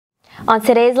On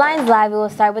today's Lions Live, we will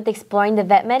start with exploring the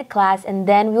Vet Med class, and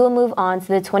then we will move on to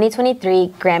the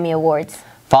 2023 Grammy Awards.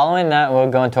 Following that, we'll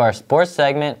go into our sports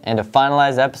segment, and to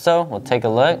finalize the episode, we'll take a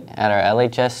look at our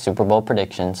LHS Super Bowl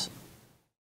predictions.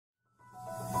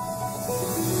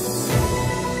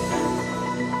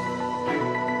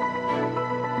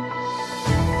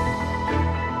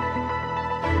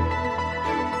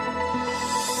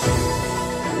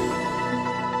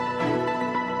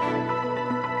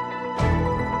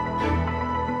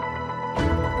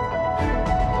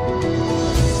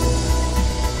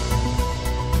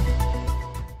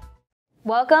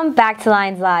 Welcome back to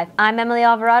Lions Live. I'm Emily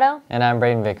Alvarado. And I'm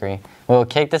Braden Vickery. We'll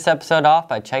kick this episode off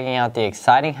by checking out the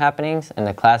exciting happenings in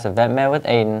the class of Vet Med with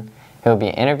Aiden. He will be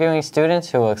interviewing students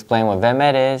who will explain what Vet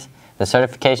Med is, the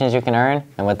certifications you can earn,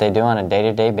 and what they do on a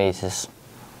day-to-day basis.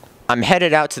 I'm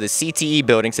headed out to the CTE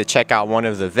building to check out one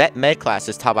of the Vet Med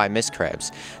classes taught by Miss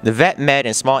Krebs. The Vet Med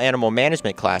and Small Animal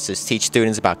Management classes teach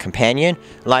students about companion,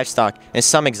 livestock, and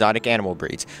some exotic animal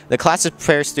breeds. The classes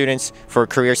prepare students for a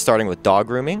career starting with dog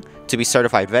grooming, to be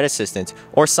certified vet assistants,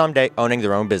 or someday owning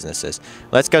their own businesses.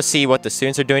 Let's go see what the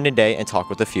students are doing today and talk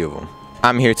with a few of them.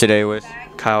 I'm here today with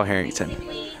Kyle Harrington.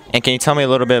 And can you tell me a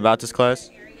little bit about this class?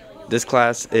 This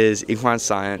class is equine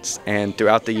science, and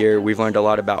throughout the year we've learned a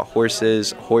lot about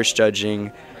horses, horse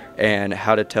judging, and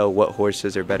how to tell what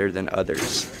horses are better than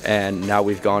others. And now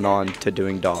we've gone on to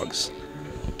doing dogs.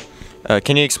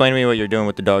 Can you explain to me what you're doing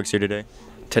with the dogs here today?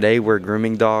 Today we're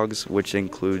grooming dogs, which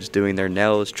includes doing their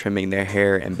nails, trimming their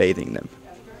hair, and bathing them.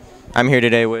 I'm here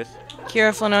today with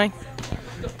Kira Flanoy.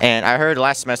 And I heard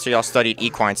last semester y'all studied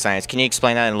equine science. Can you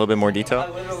explain that in a little bit more detail?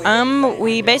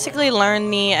 We basically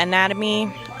learned the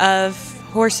anatomy of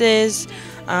horses,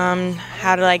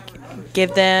 how to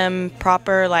give them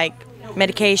proper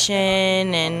medication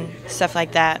and stuff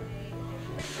like that.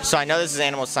 So I know this is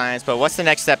animal science, but what's the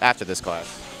next step after this class?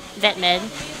 Vet Med.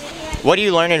 What do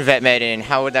you learn in Vet Med, and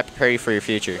how would that prepare you for your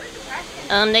future?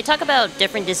 They talk about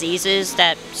different diseases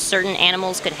that certain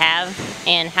animals could have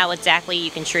and how exactly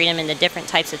you can treat them, and the different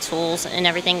types of tools and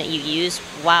everything that you use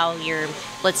while you're,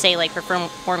 let's say,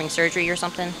 performing surgery or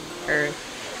something, or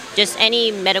just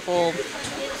any medical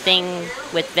thing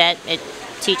with vet. It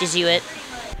teaches you it.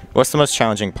 What's the most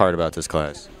challenging part about this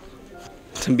class?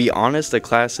 To be honest, the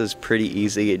class is pretty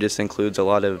easy. It just includes a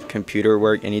lot of computer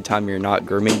work anytime you're not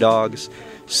grooming dogs.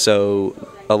 So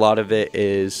a lot of it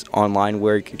is online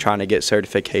work, trying to get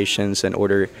certifications in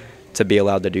order to be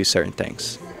allowed to do certain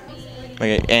things.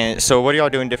 Okay, and so what are y'all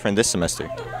doing different this semester?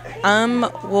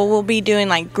 We'll be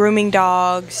doing grooming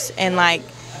dogs and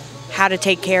how to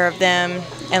take care of them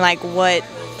and what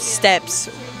steps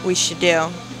we should do.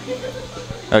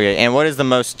 Okay, and what is the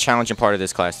most challenging part of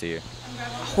this class to you?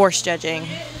 Horse judging.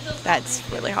 That's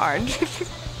really hard.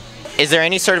 Is there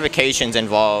any certifications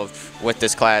involved with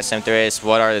this class? And if there is,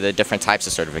 what are the different types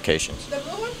of certifications?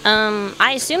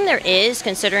 I assume there is,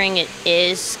 considering it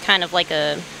is kind of like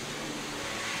a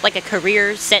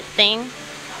career set thing.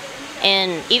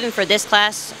 And even for this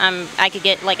class, I could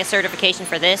get a certification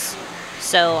for this.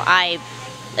 So I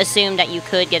assume that you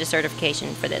could get a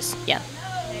certification for this. Yeah.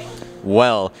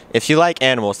 Well, if you like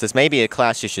animals, this may be a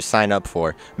class you should sign up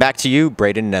for. Back to you,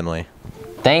 Braden and Emily.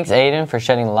 Thanks, Aiden, for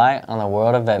shedding light on the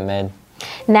world of Vet Med.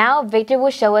 Now, Victor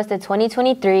will show us the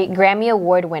 2023 Grammy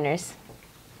Award winners.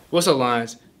 What's up,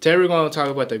 Lions? Today we're going to talk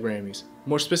about the Grammys.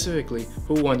 More specifically,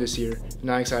 who won this year,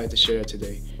 and I'm excited to share it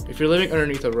today. If you're living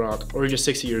underneath a rock or you're just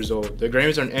 60 years old, the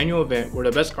Grammys are an annual event where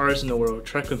the best artists in the world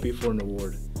try to compete for an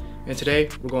award. And today,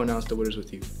 we're going to announce the winners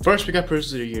with you. First, we got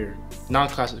Producer of the Year,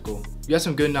 non-classical. We got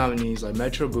some good nominees like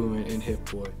Metro Boomin and Hit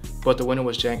Boy, but the winner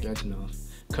was Jack Antonoff.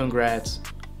 Congrats,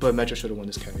 but Metro should have won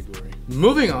this category.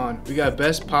 Moving on, we got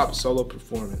Best Pop Solo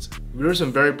Performance. There were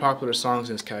some very popular songs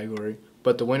in this category,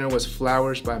 but the winner was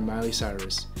Flowers by Miley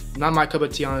Cyrus. Not my cup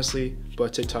of tea, honestly,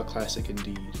 but TikTok classic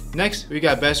indeed. Next, we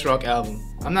got Best Rock Album.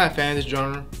 I'm not a fan of this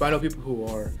genre, but I know people who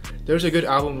are. There's a good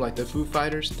album like the Foo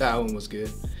Fighters, that album was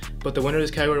good. But the winner of this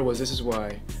category was This Is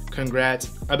Why.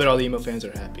 Congrats, I bet all the emo fans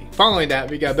are happy. Following that,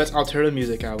 we got Best Alternative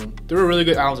Music Album. There were really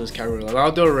good albums in this category, like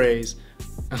Lana Del Rey's,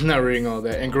 I'm not reading all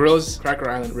that, and Gorillaz' Cracker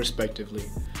Island respectively.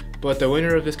 But the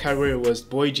winner of this category was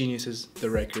Boy Genius's The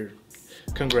Record.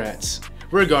 Congrats.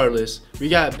 Regardless, we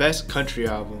got Best Country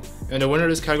Album, and the winner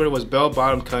of this category was Bell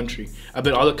Bottom Country. I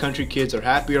bet all the country kids are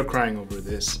happy or crying over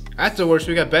this. Afterwards,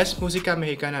 we got Best Música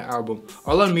Mexicana Album.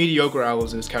 All are mediocre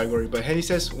albums in this category, but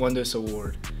Genesis won this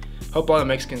award. Hope all the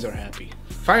Mexicans are happy.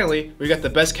 Finally, we got the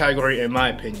best category in my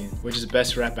opinion, which is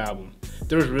Best Rap Album.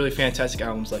 There was really fantastic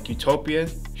albums like Utopia,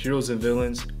 Heroes and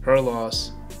Villains, Her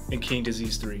Loss, and King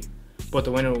Disease 3. but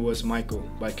the winner was Michael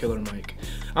by Killer Mike.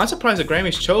 I'm surprised the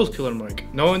Grammys chose Killer Mike,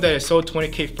 knowing that it sold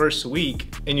 20K first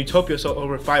week and Utopia sold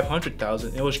over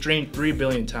 500,000. It was streamed 3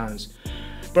 billion times.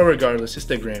 But regardless, it's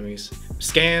the Grammys.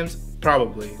 Scams?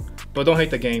 Probably. But don't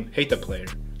hate the game, hate the player.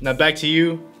 Now back to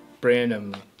you, Brandon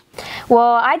and Emily.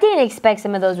 Well, I didn't expect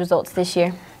some of those results this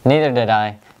year. Neither did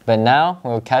I. But now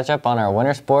we'll catch up on our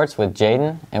winter sports with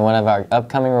Jaden and one of our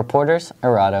upcoming reporters,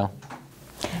 Arado.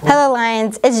 Hello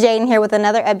Lions, it's Jaden here with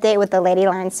another update with the Lady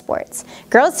Lions sports.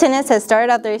 Girls tennis has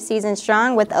started out their season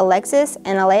strong with Alexis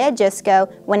and Alea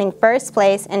Jisco winning first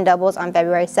place in doubles on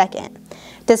February 2nd.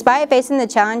 Despite facing the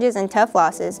challenges and tough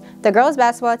losses, the girls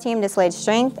basketball team displayed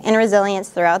strength and resilience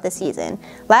throughout the season.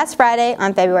 Last Friday,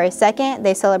 on February 2nd,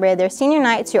 they celebrated their senior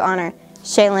night to honor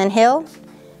Shaylin Hill,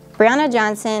 Brianna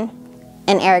Johnson,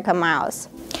 and Erica Miles.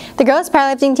 The girls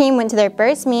powerlifting team went to their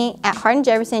first meet at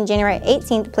Hardin-Jefferson January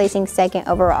 18th, placing second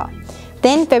overall.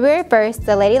 Then February 1st,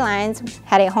 the Lady Lions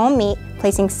had a home meet,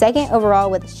 placing second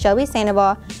overall with Shelby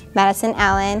Sandoval, Madison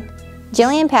Allen,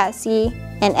 Jillian Patsy,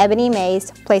 and Ebony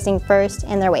Mays placing first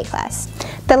in their weight class.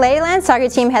 The Lady Lions soccer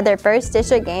team had their first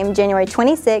district game January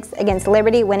 26th against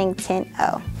Liberty, winning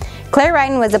 10-0. Claire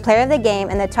Wrighton was the player of the game,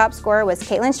 and the top scorer was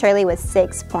Caitlin Shirley with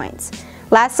 6 points.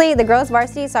 Lastly, the girls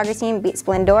varsity soccer team beat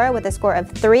Splendora with a score of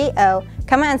 3-0.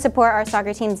 Come out and support our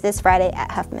soccer teams this Friday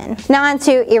at Huffman. Now on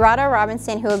to Irada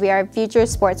Robinson, who will be our future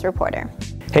sports reporter.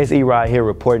 Hey, it's Erod here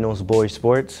reporting on boys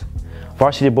sports.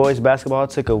 Varsity boys basketball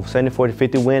took a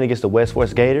 74-50 win against the West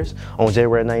Forest Gators on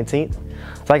January 19th.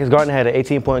 Zycus Gardner had an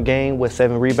 18-point game with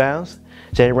 7 rebounds.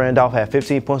 Jaden Randolph had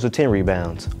 15 points with 10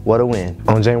 rebounds. What a win.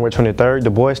 On January 23rd, the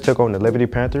boys took on the Liberty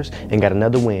Panthers and got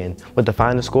another win with the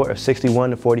final score of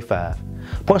 61-45.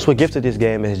 Points were gifted this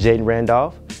game as Jaden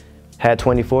Randolph had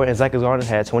 24 and Zycus Gardner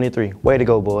had 23. Way to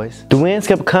go, boys. The wins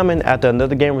kept coming after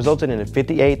another game resulted in a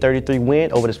 58-33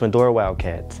 win over the Splendora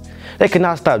Wildcats. They could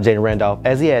not stop Jaden Randolph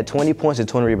as he had 20 points and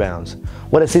 20 rebounds.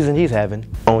 What a season he's having.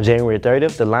 On January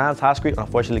 30th, the Lions' hot streak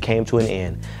unfortunately came to an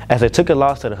end as they took a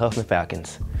loss to the Huffman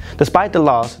Falcons. Despite the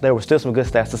loss, there were still some good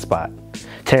stats to spot.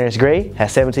 Terrence Gray had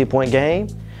a 17-point game,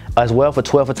 as well for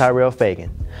 12 for Tyrell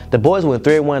Fagan. The boys went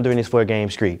 3-1 during this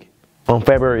 4-game streak. On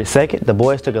February 2nd, the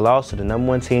boys took a loss to the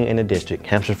 #1 team in the district,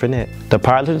 Hampshire Finette. The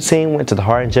powerlifting team went to the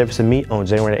Hardin-Jefferson meet on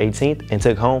January 18th and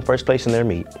took home first place in their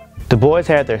meet. The boys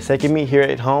had their second meet here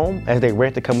at home as they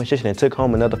ranked the competition and took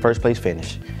home another first place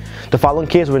finish. The following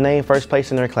kids were named first place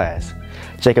in their class: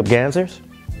 Jacob Ganzers,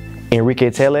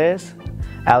 Enrique Tellez,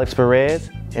 Alex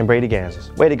Perez, and Brady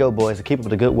Ganzers. Way to go, boys, and keep up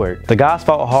the good work. The guys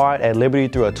fought hard at Liberty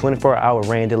through a 24-hour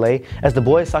rain delay as the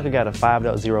boys soccer got a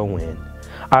 5-0 win.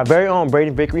 Our very own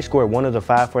Brady Vickery scored 1 of the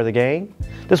 5 for the game.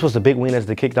 This was a big win as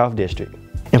they kicked off district.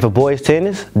 And for boys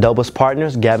tennis, doubles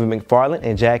partners Gavin McFarland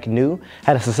and Jack New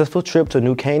had a successful trip to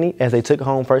New Caney as they took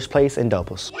home first place in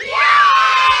doubles.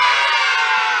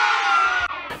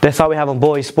 That's all we have on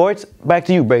boys sports. Back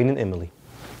to you, Braden and Emily.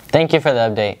 Thank you for the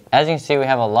update. As you can see, we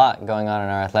have a lot going on in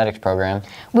our athletics program.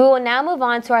 We will now move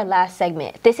on to our last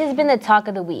segment. This has been the talk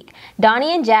of the week.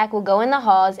 Donnie and Jack will go in the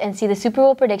halls and see the Super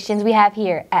Bowl predictions we have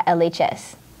here at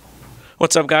LHS.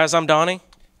 What's up, guys? I'm Donnie.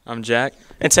 I'm Jack.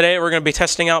 And today we're going to be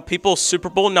testing out people's Super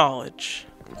Bowl knowledge.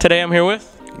 Today I'm here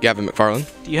with Gavin McFarland.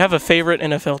 Do you have a favorite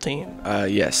NFL team?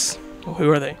 Yes. Who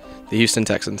are they? The Houston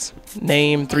Texans.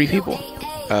 Name 3 people.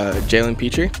 Jalen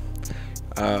Petrie,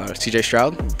 CJ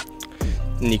Stroud,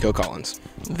 Nico Collins.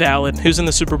 Valid. Who's in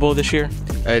the Super Bowl this year?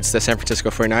 It's the San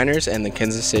Francisco 49ers and the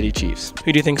Kansas City Chiefs.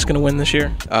 Who do you think is going to win this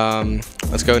year?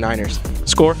 Let's go Niners.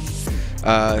 Score?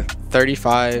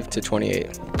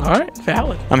 35-28. All right,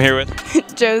 valid. I'm here with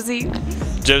Josie.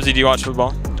 Josie. Do you watch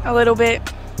football? A little bit.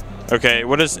 Okay,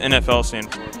 what does NFL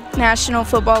stand for? National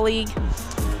Football League.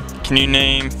 Can you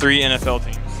name 3 NFL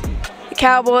teams? The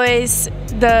Cowboys,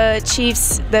 the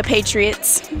Chiefs, the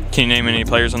Patriots. Can you name any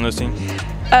players on those teams?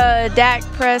 Dak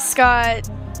Prescott,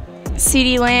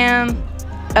 CeeDee Lamb,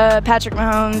 Patrick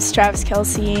Mahomes, Travis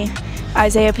Kelce,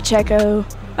 Isaiah Pacheco,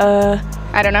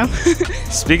 I don't know.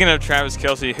 Speaking of Travis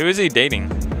Kelce, who is he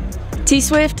dating?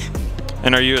 T-Swift.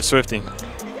 And are you a Swiftie?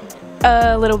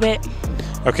 A little bit.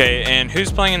 Okay, and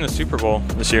who's playing in the Super Bowl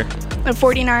this year? The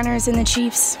 49ers and the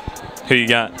Chiefs. Who you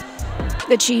got?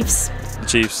 The Chiefs. The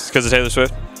Chiefs. Because of Taylor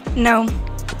Swift? No.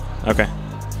 Okay.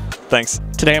 Thanks.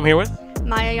 Today I'm here with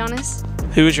Maya Giannis.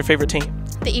 Who is your favorite team?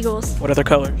 The Eagles. What are their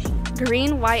colors?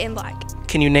 Green, white, and black.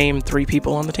 Can you name 3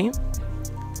 people on the team?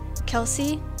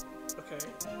 Kelsey. Okay.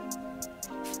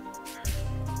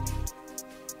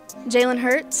 Jalen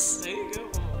Hurts. There you go.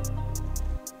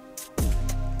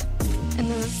 And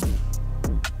then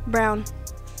Brown.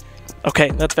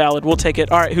 Okay, that's valid. We'll take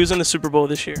it. All right, who's in the Super Bowl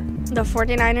this year? The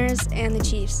 49ers and the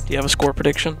Chiefs. Do you have a score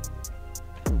prediction?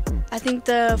 I think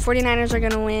the 49ers are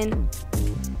going to win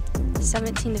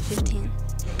 17-15.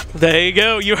 There you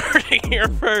go. You heard it here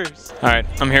first. All right,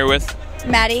 I'm here with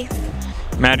Maddie?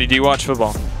 Maddie. Do you watch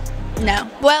football? No.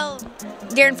 Well,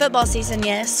 during football season,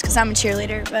 yes, because I'm a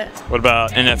cheerleader, but What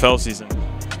about NFL season?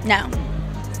 no.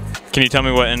 Can you tell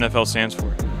me what NFL stands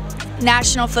for?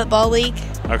 National Football League?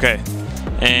 Okay.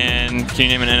 And can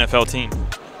you name an NFL team?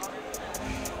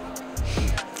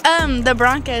 The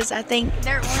Broncos, I think.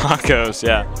 They're Broncos,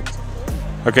 yeah.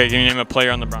 Okay, can you name a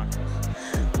player on the Broncos?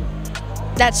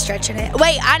 That's stretching it.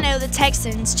 Wait, I know the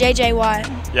Texans, J.J. Watt.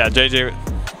 Yeah, JJ.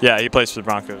 Yeah, he plays for the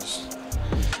Broncos.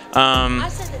 I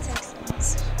said the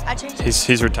Texans. I changed it.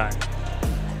 He's retired.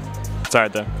 It's all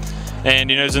right though. And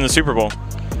you know who's in the Super Bowl?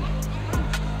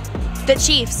 The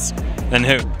Chiefs. And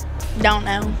who? Don't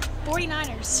know.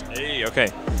 49ers. Hey, okay.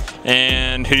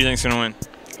 And who do you think's gonna win?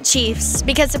 Chiefs,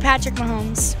 because of Patrick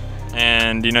Mahomes.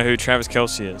 And do you know who Travis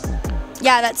Kelce is?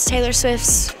 Yeah, that's Taylor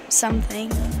Swift's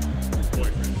something.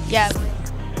 Yeah.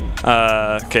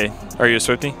 Okay. Are you a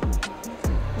Swiftie?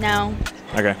 No.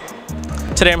 Okay.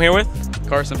 Today I'm here with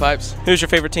Carson Pipes. Who's your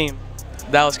favorite team?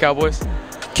 Dallas Cowboys.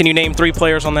 Can you name 3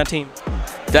 players on that team?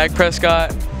 Dak Prescott,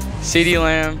 CeeDee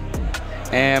Lamb,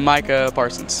 and Micah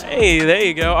Parsons. Hey, there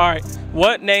you go. All right.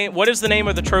 What is the name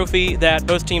of the trophy that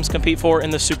both teams compete for in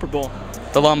the Super Bowl?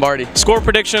 The Lombardi. Score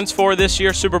predictions for this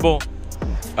year's Super Bowl.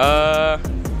 I'm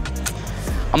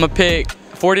going to pick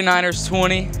 49ers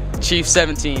 20, Chiefs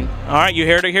 17. All right, you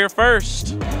heard it here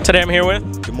first. Today I'm here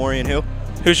with Demorian Hill.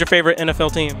 Who's your favorite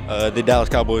NFL team? The Dallas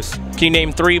Cowboys. Can you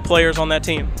name 3 players on that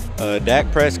team? Dak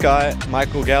Prescott,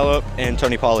 Michael Gallup, and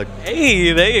Tony Pollard.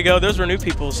 Hey, there you go. Those were new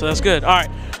people, so that's good. All right.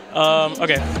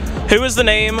 Okay. Who is the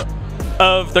name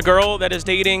of the girl that is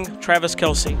dating Travis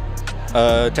Kelce?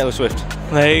 Taylor Swift.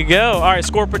 There you go. All right,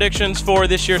 score predictions for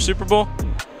this year's Super Bowl.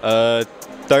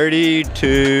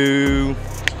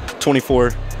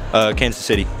 30-24, Kansas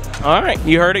City. All right,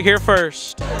 you heard it here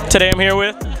first. Today I'm here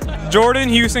with Jordan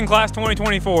Houston, class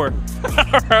 2024. All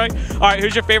right,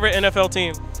 who's your favorite NFL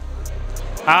team?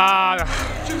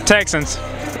 Texans.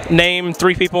 Name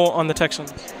 3 people on the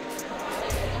Texans.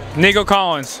 Nico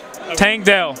Collins, Okay. Tank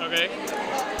Dell, Okay.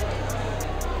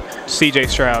 CJ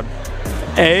Stroud.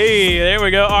 Hey, there we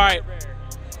go. All right.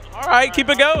 All right, keep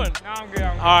it going. No, I'm good.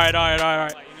 All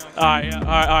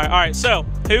right. So,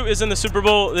 who is in the Super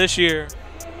Bowl this year?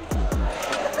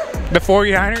 The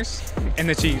 49ers and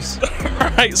the Chiefs. All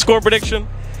right, score prediction.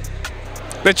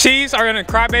 The Chiefs are going to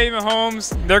crybaby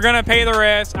Mahomes. They're going to pay the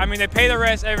rest. I mean, they pay the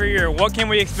rest every year. What can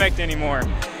we expect anymore?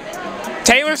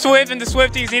 Taylor Swift and the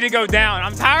Swifties need to go down.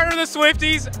 I'm tired of the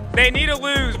Swifties. They need to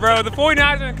lose, bro. The 49ers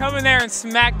are going to come in there and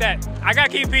smack that. I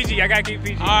got to keep PG. All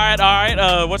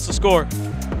right. What's the score?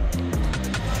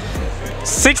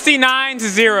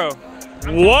 69-0.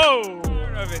 Whoa.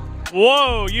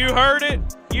 Whoa, you heard it.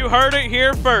 You heard it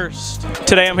here first.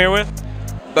 Today I'm here with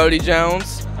Bodie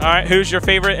Jones. All right, who's your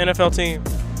favorite NFL team?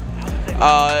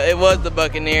 It was the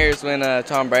Buccaneers when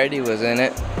Tom Brady was in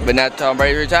it, but now Tom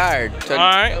Brady retired. So All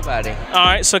right. Nobody. All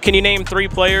right, so can you name 3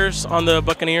 players on the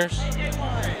Buccaneers?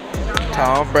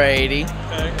 Tom Brady.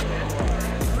 Okay.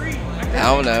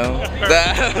 I don't know.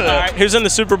 All right, who's in the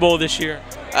Super Bowl this year?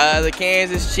 The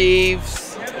Kansas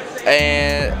Chiefs.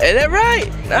 And is that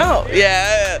right? No.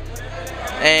 Yeah.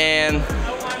 And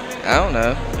I don't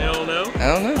know. You don't know? I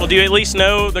don't know. Well, do you at least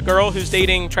know the girl who's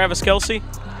dating Travis Kelce?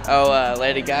 Oh,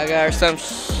 Lady Gaga or some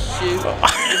shoot. All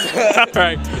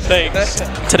right, thanks.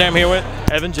 Today I'm here with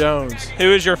Evan Jones.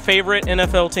 Who is your favorite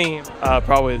NFL team?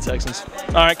 Probably the Texans.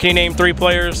 All right, can you name 3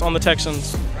 players on the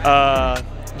Texans?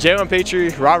 Jalen Petrie,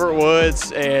 Robert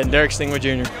Woods, and Derek Stingler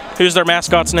Jr. Who's their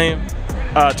mascot's name?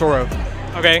 Toro.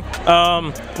 Okay.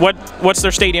 What's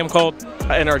their stadium called?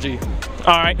 NRG.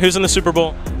 All right, who's in the Super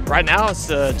Bowl? Right now it's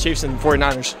the Chiefs and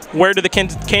 49ers. Where do the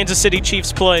Kansas City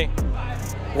Chiefs play?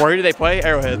 Where do they play?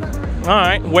 Arrowhead. All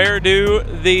right, where do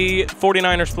the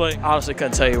 49ers play? Honestly,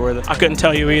 couldn't tell you where. I couldn't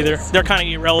tell you either. They're kind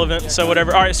of irrelevant, so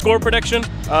whatever. All right, score prediction?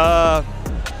 35.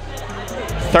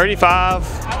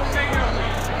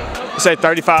 Say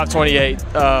 35-28,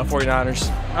 49ers.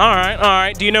 All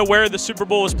right. Do you know where the Super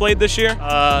Bowl was played this year?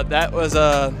 That was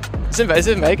is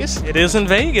it in Vegas? It is in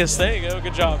Vegas. There you go.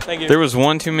 Good job. Thank you. There was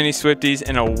one too many Swifties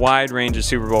and a wide range of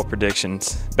Super Bowl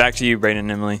predictions. Back to you, Brayden and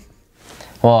Emily.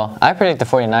 Well, I predict the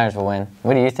 49ers will win.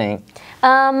 What do you think?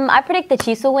 I predict the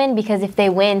Chiefs will win because if they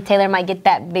win, Taylor might get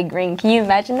that big ring. Can you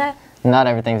imagine that? Not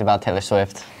everything's about Taylor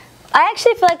Swift. I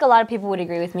actually feel like a lot of people would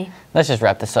agree with me. Let's just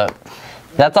wrap this up.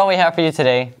 That's all we have for you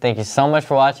today. Thank you so much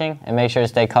for watching, and make sure to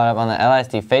stay caught up on the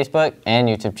LISD Facebook and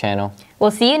YouTube channel.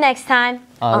 We'll see you next time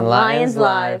on Lions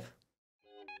Live.